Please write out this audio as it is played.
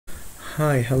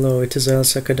Hi, hello, it is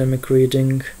IELTS Academic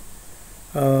Reading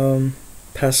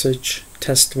Passage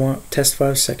Test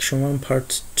 5 Section 1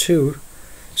 Part 2.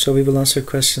 So we will answer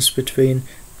questions between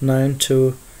 9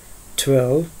 to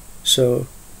 12. So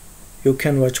you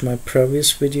can watch my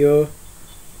previous video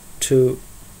to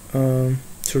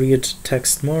read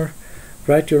text more.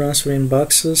 Write your answer in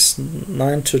boxes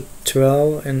 9 to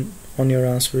 12 and on your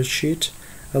answer sheet.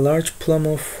 A large plum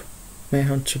of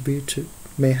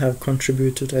may have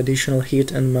contributed additional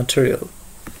heat and material.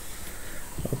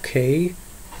 Okay,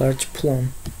 large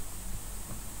plum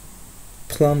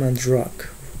and rock.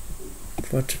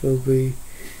 What will be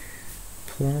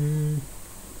plum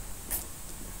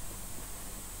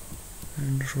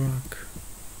and rock?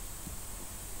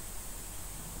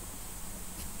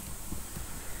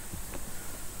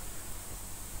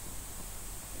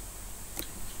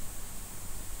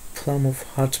 Plum of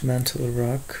hot mantle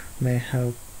rock may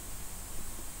have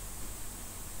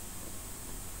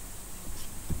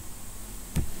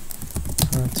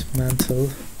hot mantle.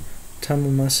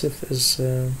 Tamil Massif is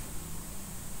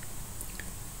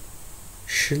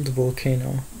shield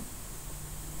volcano.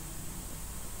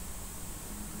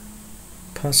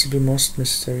 Possibly most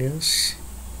mysterious.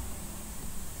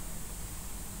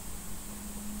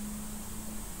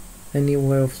 Any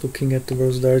way of looking at the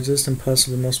world's largest and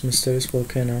possibly most mysterious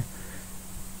volcano.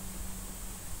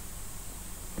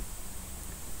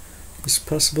 It's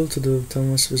possible to do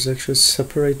Tamil Massif is actually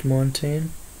separate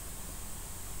mountain.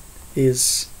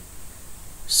 Is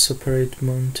separate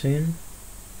mountain.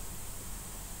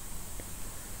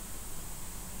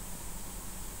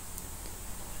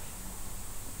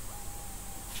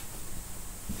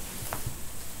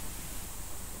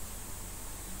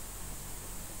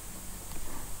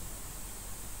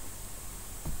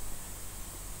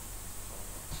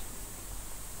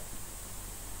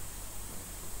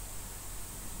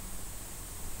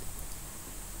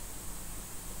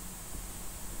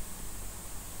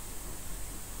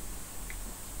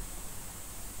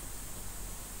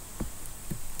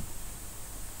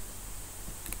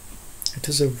 It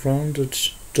is a rounded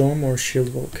dome or shield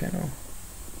volcano.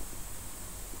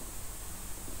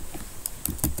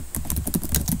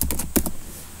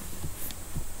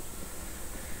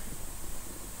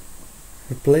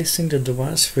 Replacing the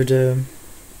device with a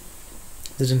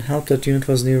didn't help. That unit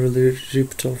was nearly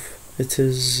ripped off. It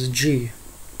is G.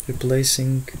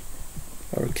 Replacing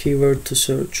our keyword to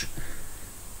search.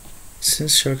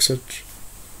 Since sharks are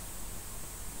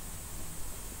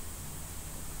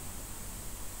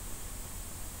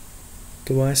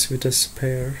device with a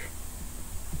spare.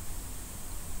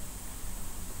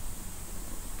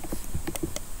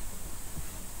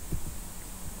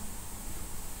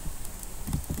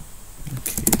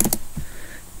 Okay.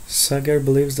 Sagar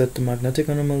believes that the magnetic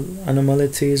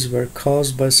anomalies were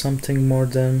caused by something more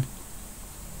than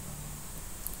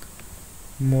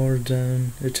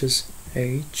it is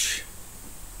H.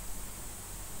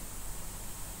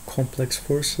 Complex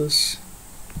forces.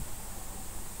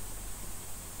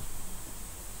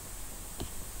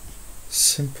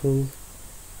 Simple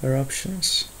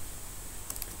eruptions.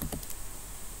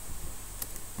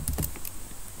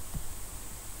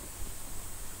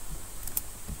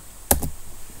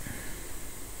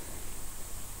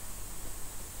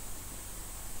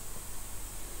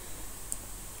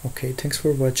 Okay, thanks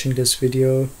for watching this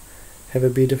video. Have a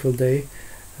beautiful day,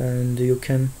 and you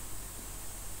can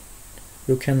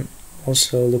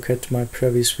also look at my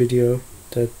previous video.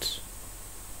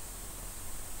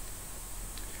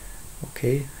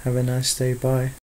 Okay, have a nice day, bye.